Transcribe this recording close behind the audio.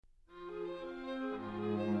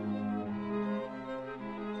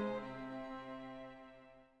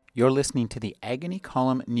You're listening to the Agony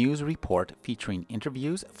Column News Report featuring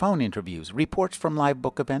interviews, phone interviews, reports from live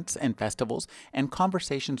book events and festivals, and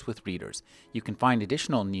conversations with readers. You can find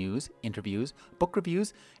additional news, interviews, book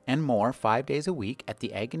reviews, and more 5 days a week at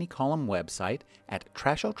the Agony Column website at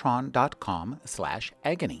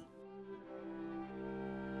trashotron.com/agony.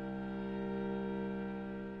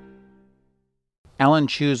 Alan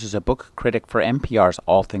Cheuse is a book critic for NPR's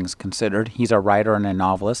All Things Considered. He's a writer and a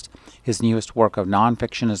novelist. His newest work of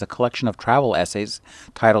nonfiction is a collection of travel essays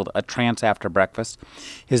titled A Trance After Breakfast.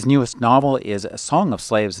 His newest novel is A Song of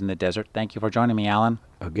Slaves in the Desert. Thank you for joining me, Alan.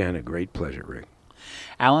 Again, a great pleasure, Rick.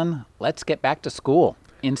 Alan, let's get back to school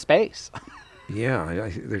in space.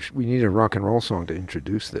 Yeah, we need a rock and roll song to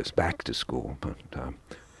introduce this, Back to School, but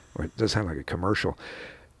or it does sound like a commercial.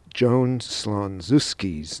 Joan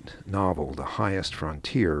Slonczewski's novel, The Highest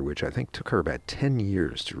Frontier, which I think took her about 10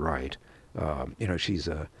 years to write. She's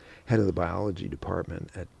a head of the biology department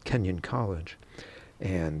at Kenyon College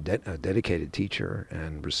and a dedicated teacher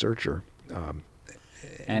and researcher.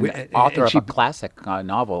 And author of a classic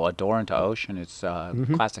novel, A Door into Ocean. It's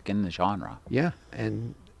classic in the genre. Yeah,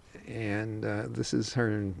 and this is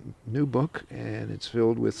her new book, and it's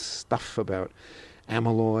filled with stuff about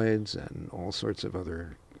amyloids and all sorts of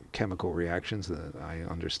other chemical reactions that I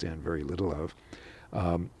understand very little of,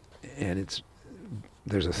 and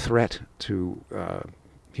there's a threat to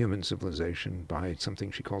human civilization by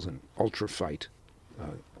something she calls an ultraphyte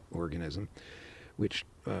organism, which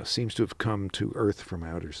seems to have come to Earth from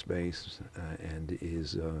outer space and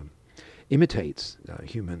imitates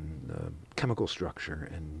human chemical structure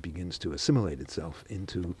and begins to assimilate itself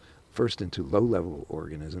first into low-level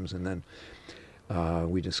organisms, and then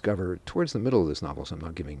we discover towards the middle of this novel, so I'm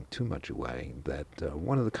not giving too much away, that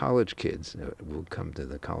one of the college kids, we'll come to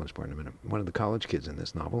the college part in a minute, one of the college kids in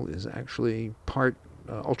this novel is actually part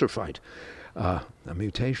ultraphyte, a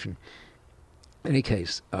mutation. In any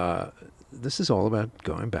case, this is all about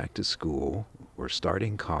going back to school or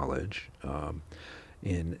starting college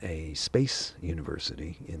in a space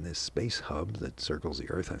university, in this space hub that circles the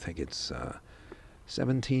Earth. I think it's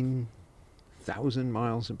 17,000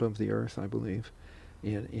 miles above the Earth, I believe,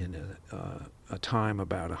 in a time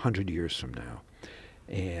about 100 years from now.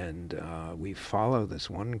 And we follow this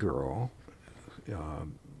one girl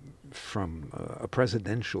from a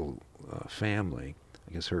presidential family.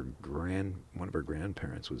 I guess one of her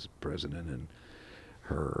grandparents was president, and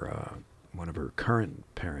one of her current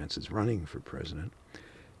parents is running for president.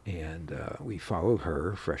 And we follow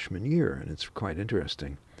her freshman year, and it's quite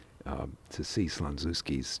interesting to see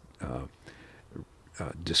Slonczewski's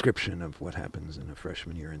description of what happens in a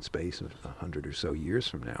freshman year in space 100 or so years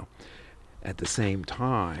from now. At the same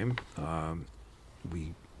time,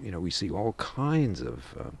 we see all kinds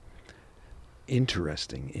of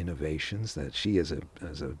interesting innovations that she, as a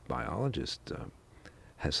biologist,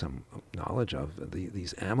 has some knowledge of.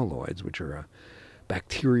 These amyloids, which are a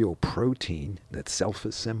bacterial protein that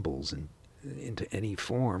self-assembles into any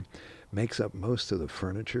form, makes up most of the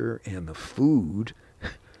furniture and the food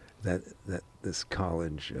that this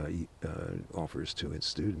college offers to its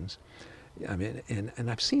students. I mean,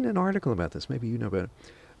 and I've seen an article about this. Maybe you know about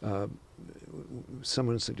it.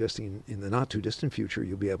 Someone suggesting in the not too distant future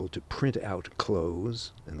you'll be able to print out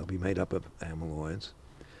clothes, and they'll be made up of amyloids,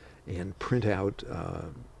 and print out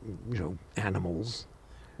animals.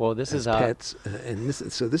 Well, this is pets, and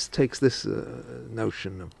this takes this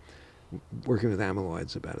notion of working with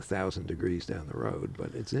amyloids about 1,000 degrees down the road,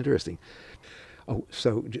 but it's interesting. Oh,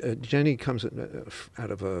 so Jenny comes out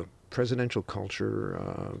of a presidential culture,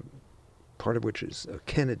 part of which is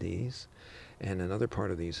Kennedy's, and another part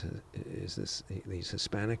of these is these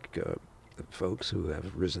Hispanic folks who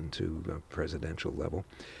have risen to a presidential level.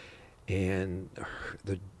 And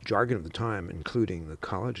the jargon of the time, including the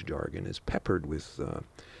college jargon, is peppered with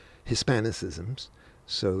Hispanicisms.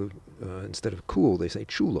 So instead of cool, they say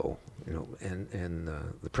chulo, and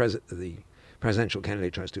the presidential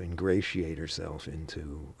candidate tries to ingratiate himself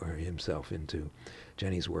into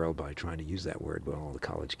Jenny's world by trying to use that word, but all the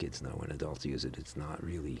college kids know when adults use it, it's not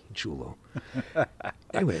really chulo.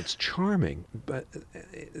 Anyway, it's charming, but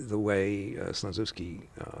the way Slonczewski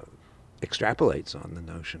extrapolates on the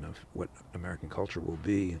notion of what American culture will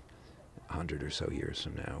be 100 or so years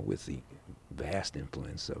from now, with the vast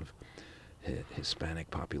influence of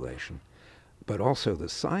Hispanic population, but also the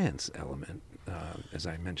science element. As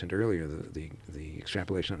I mentioned earlier, the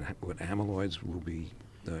extrapolation on what amyloids will be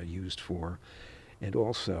used for, and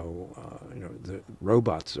also the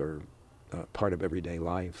robots are part of everyday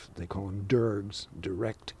life. They call them DIRGs,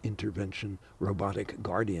 direct intervention robotic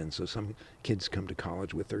guardians. So some kids come to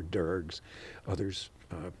college with their DIRGs, others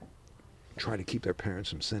try to keep their parents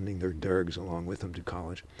from sending their dergs along with them to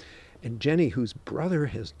college. And Jenny, whose brother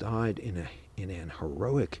has died in an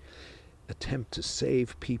heroic attempt to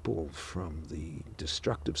save people from the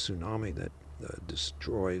destructive tsunami that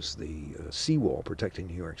destroys the seawall protecting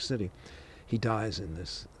New York City. He dies in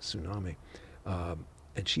this tsunami.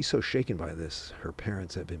 And she's so shaken by this, her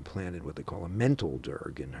parents have implanted what they call a mental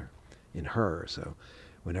derg in her. So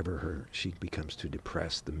whenever she becomes too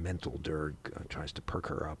depressed, the mental derg tries to perk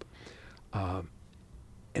her up.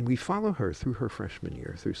 And we follow her through her freshman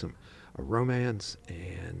year, through a romance,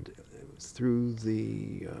 and through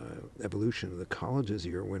the evolution of the college's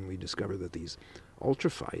year, when we discover that these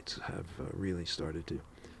ultraphites have really started to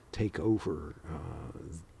take over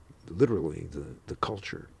literally the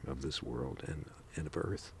culture of this world and of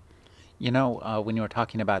Earth. You know, when you were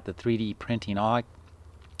talking about the 3D printing,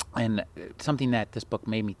 and something that this book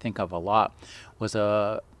made me think of a lot was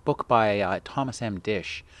a book by Thomas M.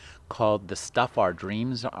 Dish called The Stuff Our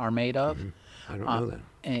Dreams Are Made Of. I don't know that.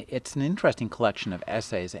 It's an interesting collection of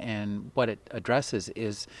essays, and what it addresses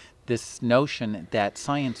is this notion that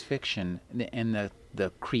science fiction and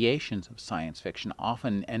the creations of science fiction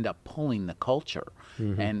often end up pulling the culture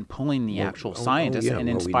and pulling the actual scientists and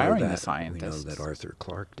inspiring the scientists. We know that Arthur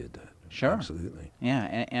Clarke did that. Sure. Absolutely.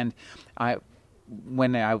 Yeah, and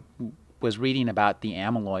when I was reading about the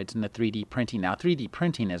amyloids and the 3D printing. Now, 3D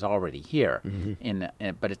printing is already here,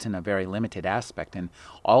 but it's in a very limited aspect. And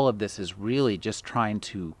all of this is really just trying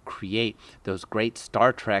to create those great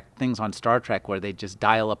Star Trek things on Star Trek where they just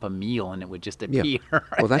dial up a meal and it would just appear. Yeah.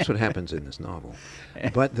 Well, that's what happens in this novel.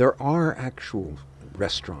 But there are actual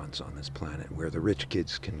restaurants on this planet where the rich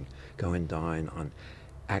kids can go and dine on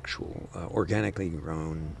actual organically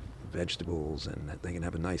grown vegetables, and they can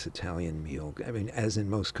have a nice Italian meal. I mean, as in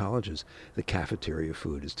most colleges, the cafeteria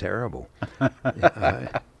food is terrible.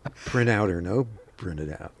 Print out or no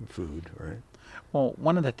printed out food, right? Well,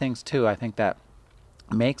 one of the things, too, I think that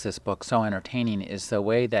makes this book so entertaining is the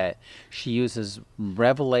way that she uses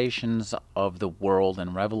revelations of the world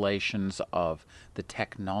and revelations of the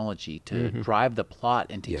technology to drive the plot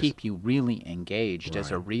and to keep you really engaged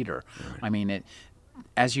as a reader. Right. I mean,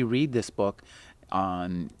 as you read this book,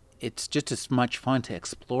 it's just as much fun to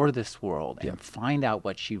explore this world and find out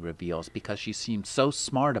what she reveals, because she seems so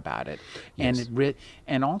smart about it. Yes.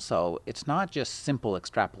 And also, it's not just simple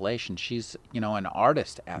extrapolation. She's, an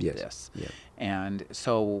artist at this. Yeah. And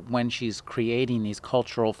so when she's creating these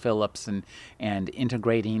cultural Phillips and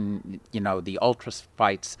integrating, the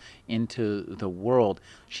ultraphites into the world,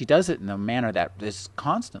 she does it in a manner that is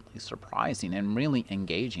constantly surprising and really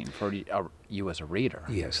engaging for you as a reader.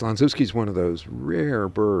 Yes, Lanzewski's one of those rare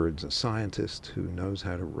birds, a scientist who knows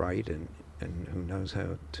how to write and who knows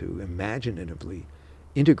how to imaginatively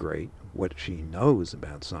integrate what she knows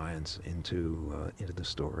about science into the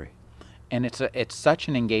story. And it's such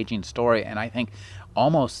an engaging story, and I think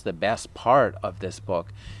almost the best part of this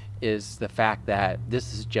book is the fact that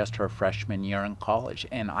this is just her freshman year in college,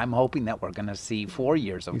 and I'm hoping that we're going to see 4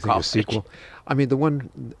 years of college. A sequel? I mean, the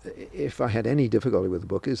one, if I had any difficulty with the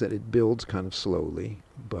book, is that it builds kind of slowly,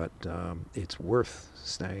 but it's worth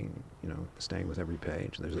staying with every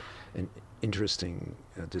page. There's an interesting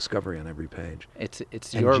discovery on every page. And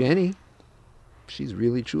Jenny, she's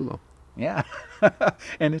really chulo. Yeah,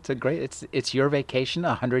 and it's your vacation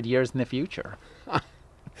 100 years in the future.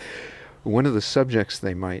 One of the subjects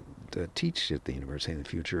they might teach at the University in the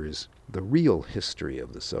future is the real history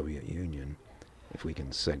of the Soviet Union, if we can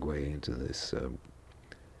segue into this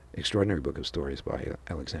extraordinary book of stories by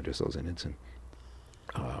Alexander Solzhenitsyn.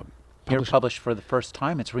 Here published for the first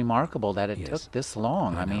time. It's remarkable that it took this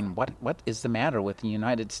long. I mean, what is the matter with the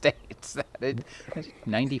United States?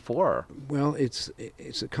 94. Well, it's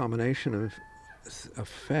a combination of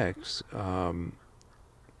effects. Shall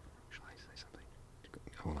I say something?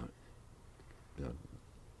 Hold on.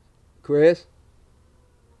 Chris?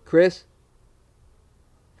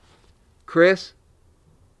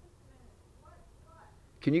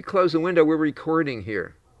 Can you close the window? We're recording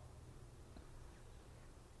here.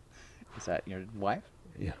 Is that your wife?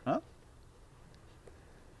 Yeah. Huh?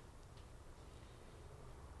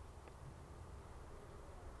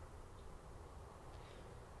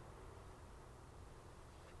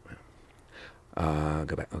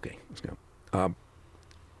 Go back. Okay, let's go.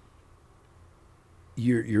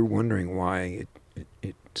 You're wondering why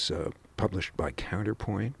it's published by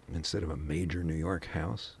Counterpoint instead of a major New York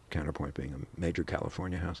house, Counterpoint being a major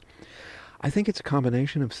California house. I think it's a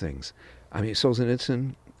combination of things. I mean,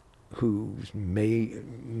 Solzhenitsyn, who's made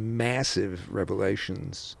massive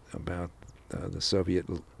revelations about the Soviet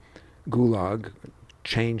Gulag,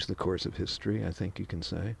 changed the course of history, I think you can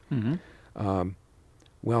say.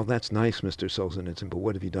 Well, that's nice, Mr. Solzhenitsyn, but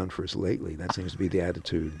what have you done for us lately? That seems to be the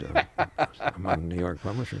attitude among New York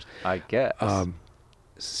publishers. I guess.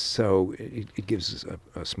 So it gives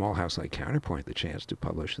a small house like Counterpoint the chance to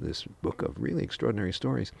publish this book of really extraordinary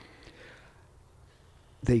stories.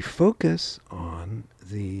 They focus on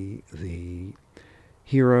the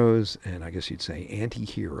heroes, and I guess you'd say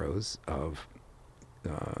anti-heroes, of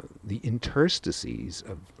the interstices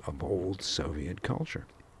of old Soviet culture.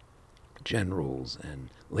 Generals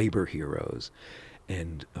and labor heroes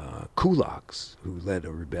and kulaks who led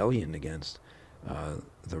a rebellion against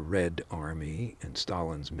the Red Army and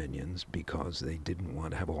Stalin's minions because they didn't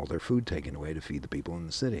want to have all their food taken away to feed the people in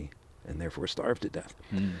the city and therefore starve to death.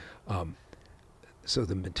 So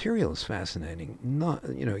the material is fascinating. Not,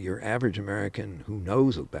 your average American who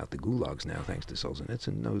knows about the gulags now, thanks to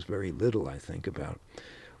Solzhenitsyn, knows very little, I think, about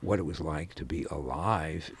what it was like to be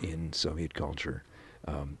alive in Soviet culture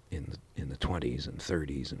in the 20s and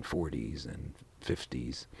 30s and 40s and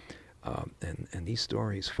 50s. And these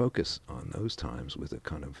stories focus on those times with a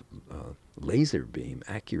kind of laser beam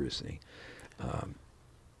accuracy.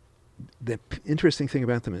 The interesting thing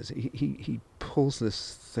about them is he pulls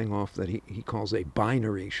this thing off that he calls a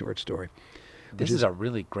binary short story. This is a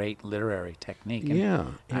really great literary technique. Yeah.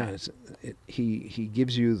 He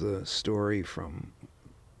gives you the story from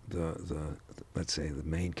the let's say the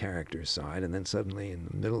main character's side, and then suddenly in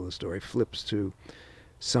the middle of the story flips to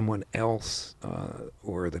someone else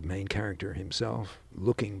or the main character himself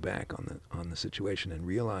looking back on the situation and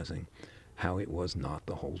realizing how it was not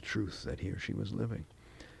the whole truth that he or she was living.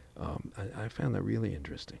 I found that really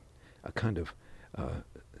interesting, a kind of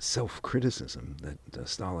self-criticism that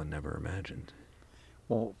Stalin never imagined.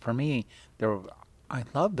 Well, for me, I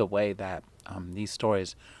love the way that these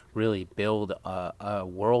stories really build a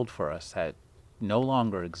world for us that no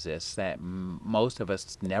longer exists, that most of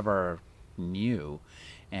us never knew,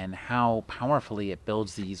 and how powerfully it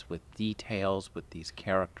builds these with details, with these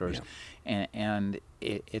characters. Yeah. And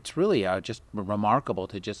it's really just remarkable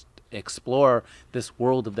to just explore this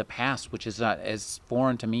world of the past, which is as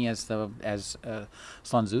foreign to me as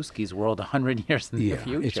Slanzewski's world 100 years in the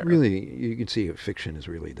future. It's really, you can see fiction is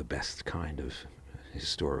really the best kind of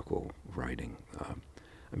historical writing.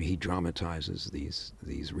 He dramatizes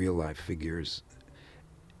these real-life figures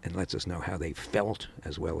and lets us know how they felt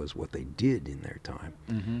as well as what they did in their time.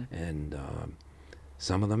 Mm-hmm. And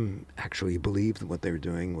some of them actually believed that what they were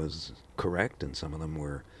doing was correct, and some of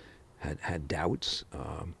them had doubts.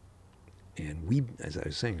 And we, as I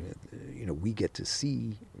was saying, we get to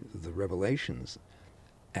see the revelations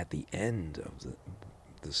at the end of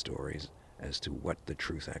the stories as to what the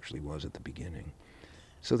truth actually was at the beginning.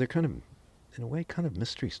 So they're kind of, in a way, kind of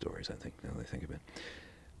mystery stories, I think, now that I think of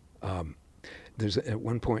it. There's at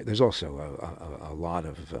one point, there's also a lot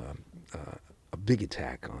of a big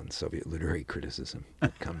attack on Soviet literary criticism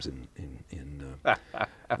that comes in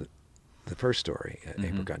the first story, Mm-hmm.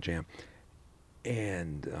 Apricot Jam,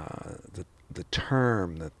 and the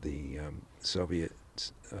term that the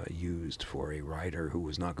Soviets used for a writer who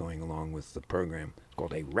was not going along with the program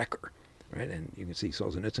called a wrecker, right? And you can see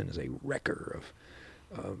Solzhenitsyn is a wrecker of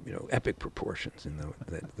epic proportions in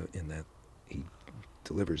that he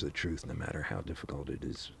delivers the truth no matter how difficult it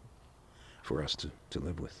is for us to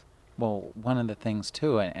live with. Well, one of the things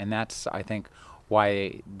too, and that's, I think,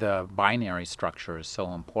 why the binary structure is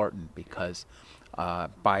so important, because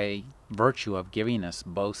by virtue of giving us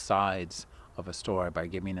both sides of a story, by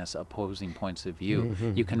giving us opposing points of view,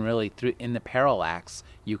 Mm-hmm. you can really, in the parallax,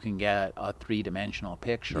 you can get a three-dimensional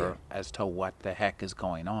picture as to what the heck is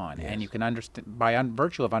going on. Yes. And you can understand, by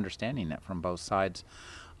virtue of understanding it from both sides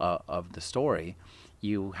of the story,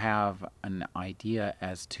 you have an idea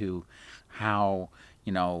as to how,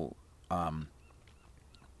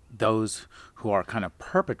 those who are kind of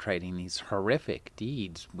perpetrating these horrific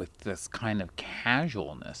deeds with this kind of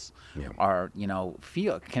casualness are,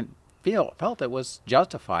 felt it was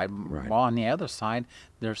justified. Right. While on the other side,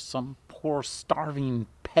 there's some poor starving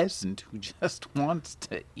peasant who just wants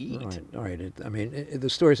to eat. Right. The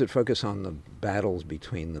stories that focus on the battles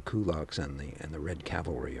between the kulaks and the Red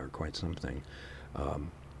Cavalry are quite something,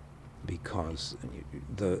 because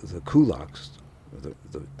the kulaks,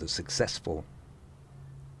 the successful.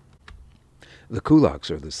 The kulaks,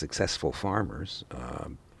 or the successful farmers,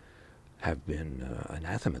 have been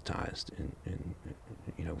anathematized in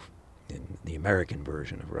the American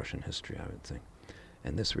version of Russian history, I would think.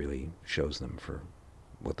 And this really shows them for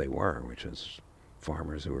what they were, which is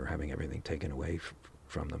farmers who are having everything taken away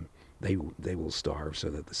from them. They will starve so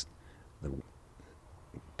that the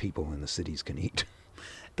people in the cities can eat.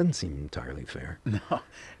 Doesn't seem entirely fair. No.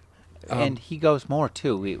 And he goes more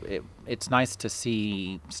too. It's nice to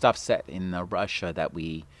see stuff set in Russia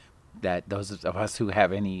that those of us who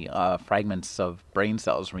have any fragments of brain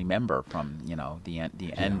cells remember from the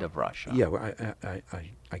end of Russia. Yeah, well,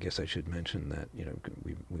 I guess I should mention that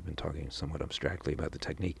we've been talking somewhat abstractly about the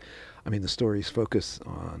technique. I mean, the stories focus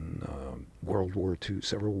on World War II,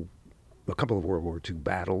 a couple of World War II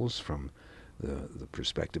battles from the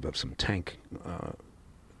perspective of some tank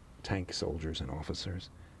soldiers and officers,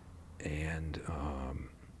 and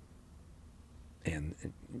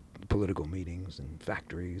political meetings and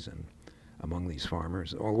factories and among these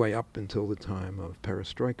farmers, all the way up until the time of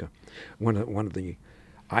Perestroika.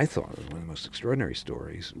 I thought one of the most extraordinary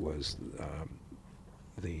stories was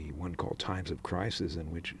the one called Times of Crisis, in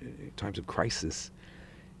which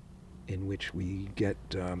we get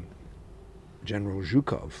General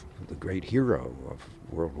Zhukov, the great hero of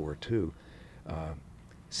World War II,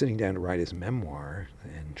 sitting down to write his memoir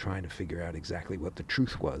and trying to figure out exactly what the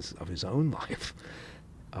truth was of his own life.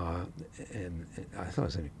 And I thought it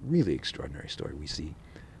was a really extraordinary story. We see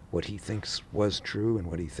what he thinks was true and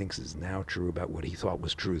what he thinks is now true about what he thought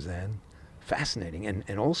was true then. Fascinating.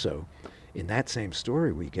 And also, in that same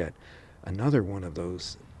story, we get another one of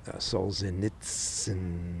those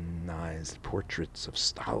Solzhenitsynized portraits of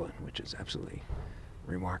Stalin, which is absolutely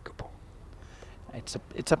remarkable. It's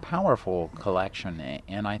a powerful collection,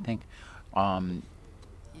 and I think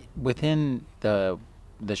within the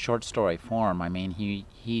short story form, I mean,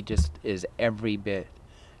 he just is every bit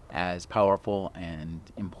as powerful and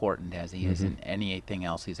important as he is in anything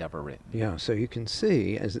else he's ever written. Yeah, so you can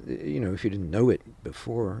see, as if you didn't know it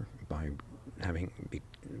before by having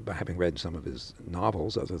read some of his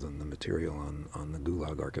novels, other than the material on the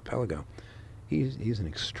Gulag Archipelago, he's an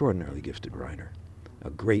extraordinarily gifted writer, a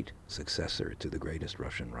great successor to the greatest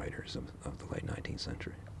Russian writers of the late 19th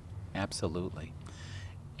century. Absolutely.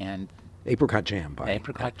 And Apricot Jam by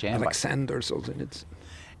Alexander Solzhenitsyn.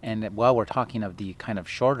 And while we're talking of the kind of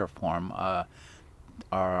shorter form,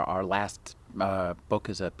 our last book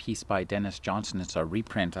is a piece by Dennis Johnson. It's a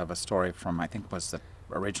reprint of a story from, I think,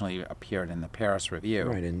 originally appeared in the Paris Review.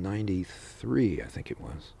 Right, in 93, I think it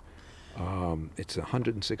was. It's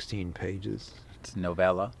 116 pages. It's a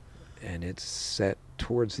novella. And it's set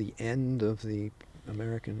towards the end of the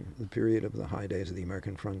period of the high days of the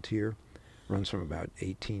American frontier. Runs from about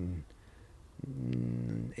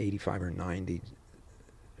 1885 or 90,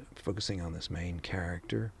 focusing on this main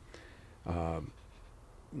character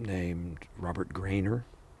named Robert Grainer,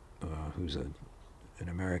 who's an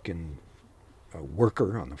American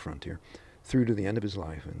worker on the frontier, through to the end of his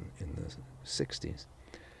life in the 60s.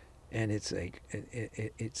 And it's a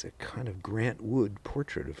kind of Grant Wood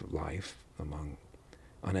portrait of life among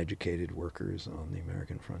uneducated workers on the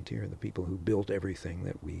American frontier, the people who built everything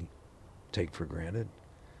that we take for granted.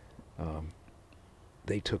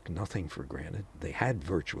 They took nothing for granted. They had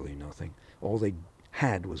virtually nothing. All they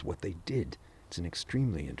had was what they did. It's an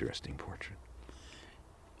extremely interesting portrait.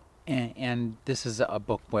 And this is a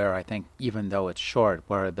book where I think, even though it's short,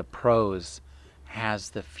 where the prose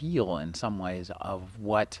has the feel in some ways of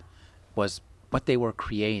what they were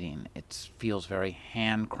creating. It feels very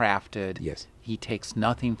handcrafted. Yes. He takes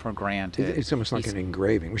nothing for granted. It's almost like an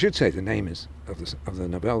engraving. We should say the name of the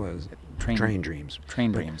novella is Train Dreams.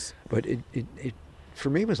 Train Dreams. But it for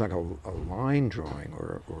me, it was like a line drawing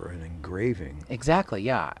or an engraving. Exactly,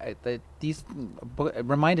 yeah. It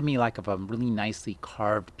reminded me like of a really nicely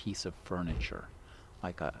carved piece of furniture,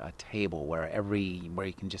 like a table where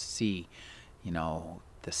you can just see,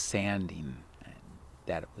 the sanding, and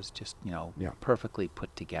that it was just, perfectly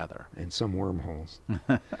put together. And some wormholes.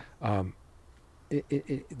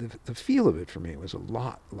 The feel of it for me was a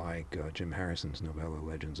lot like Jim Harrison's novella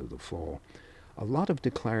Legends of the Fall. A lot of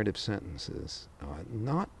declarative sentences,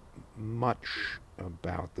 not much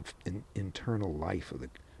about the internal life of the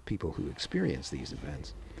people who experience these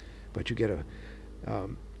events, but you get I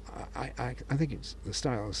think the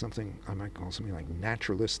style is something I might call something like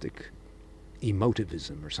naturalistic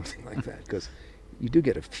emotivism or something like that, because you do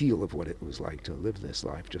get a feel of what it was like to live this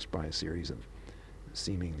life just by a series of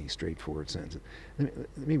seemingly straightforward sentences.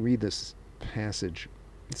 Let me read this passage.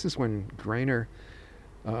 This is when Grainer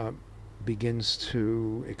begins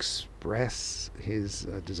to express his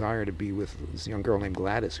desire to be with this young girl named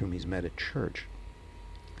Gladys, whom he's met at church.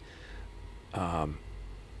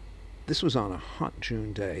 This was on a hot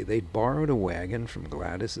June day. They'd borrowed a wagon from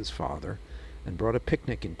Gladys's father and brought a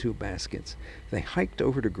picnic in 2 baskets. They hiked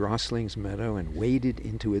over to Grosling's meadow and waded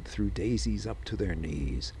into it through daisies up to their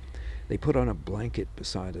knees. They put out a blanket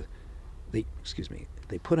beside a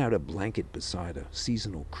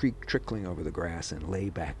seasonal creek trickling over the grass and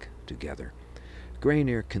lay back together.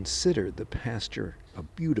 Greynear considered the pasture a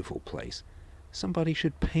beautiful place. Somebody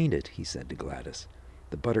should paint it, he said to Gladys.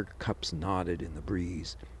 The buttercups nodded in the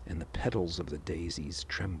breeze, and the petals of the daisies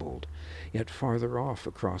trembled. Yet farther off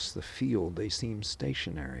across the field they seemed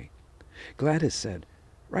stationary. Gladys said,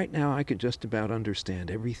 "Right now I could just about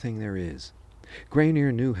understand everything there is."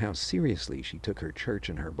 Greynear knew how seriously she took her church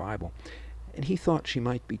and her Bible, and he thought she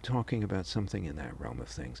might be talking about something in that realm of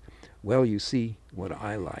things. "Well, you see what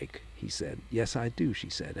I like," he said. "Yes, I do," she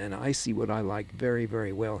said. "And I see what I like very,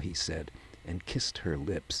 very well," he said, and kissed her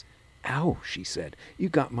lips. "Ow," she said. "You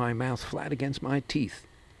got my mouth flat against my teeth."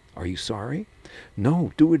 "Are you sorry?"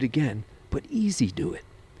 "No, do it again, but easy do it."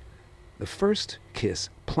 The first kiss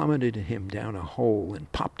plummeted him down a hole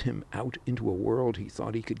and popped him out into a world he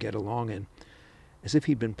thought he could get along in, as if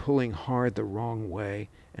he'd been pulling hard the wrong way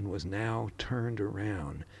and was now turned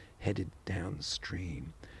around, headed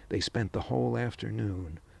downstream. They spent the whole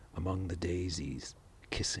afternoon among the daisies,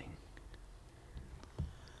 kissing.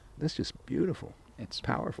 That's just beautiful. It's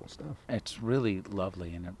powerful stuff. It's really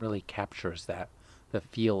lovely, and it really captures the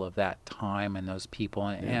feel of that time and those people.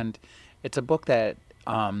 And it's a book that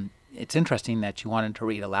it's interesting that you wanted to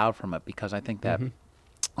read aloud from it, because I think that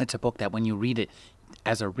it's a book that when you read it,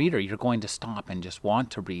 as a reader, you're going to stop and just want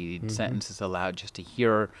to read sentences aloud just to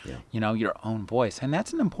hear, your own voice. And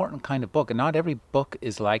that's an important kind of book. And not every book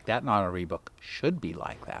is like that. Not every book should be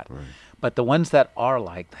like that. Right. But the ones that are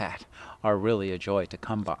like that are really a joy to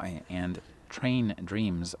come by. And Train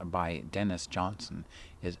Dreams by Dennis Johnson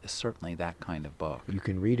is certainly that kind of book. You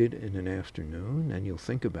can read it in an afternoon, and you'll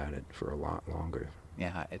think about it for a lot longer.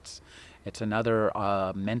 Yeah, it's another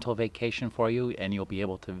mental vacation for you, and you'll be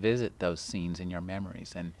able to visit those scenes in your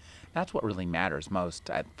memories. And that's what really matters most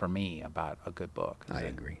for me about a good book. I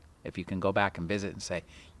agree. If you can go back and visit and say,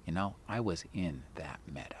 I was in that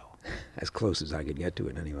meadow. As close as I could get to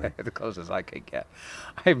it, anyway. The closest I could get.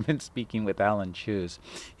 I've been speaking with Alan Cheuse.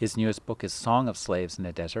 His newest book is Song of Slaves in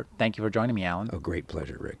the Desert. Thank you for joining me, Alan. A great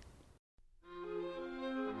pleasure, Rick.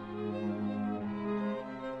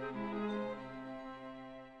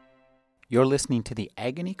 You're listening to the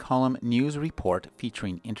Agony Column News Report,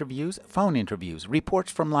 featuring interviews, phone interviews, reports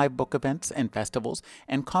from live book events and festivals,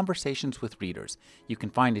 and conversations with readers. You can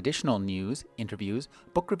find additional news, interviews,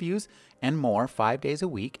 book reviews, and more 5 days a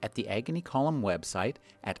week at the Agony Column website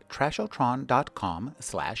at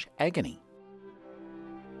trashotron.com/agony.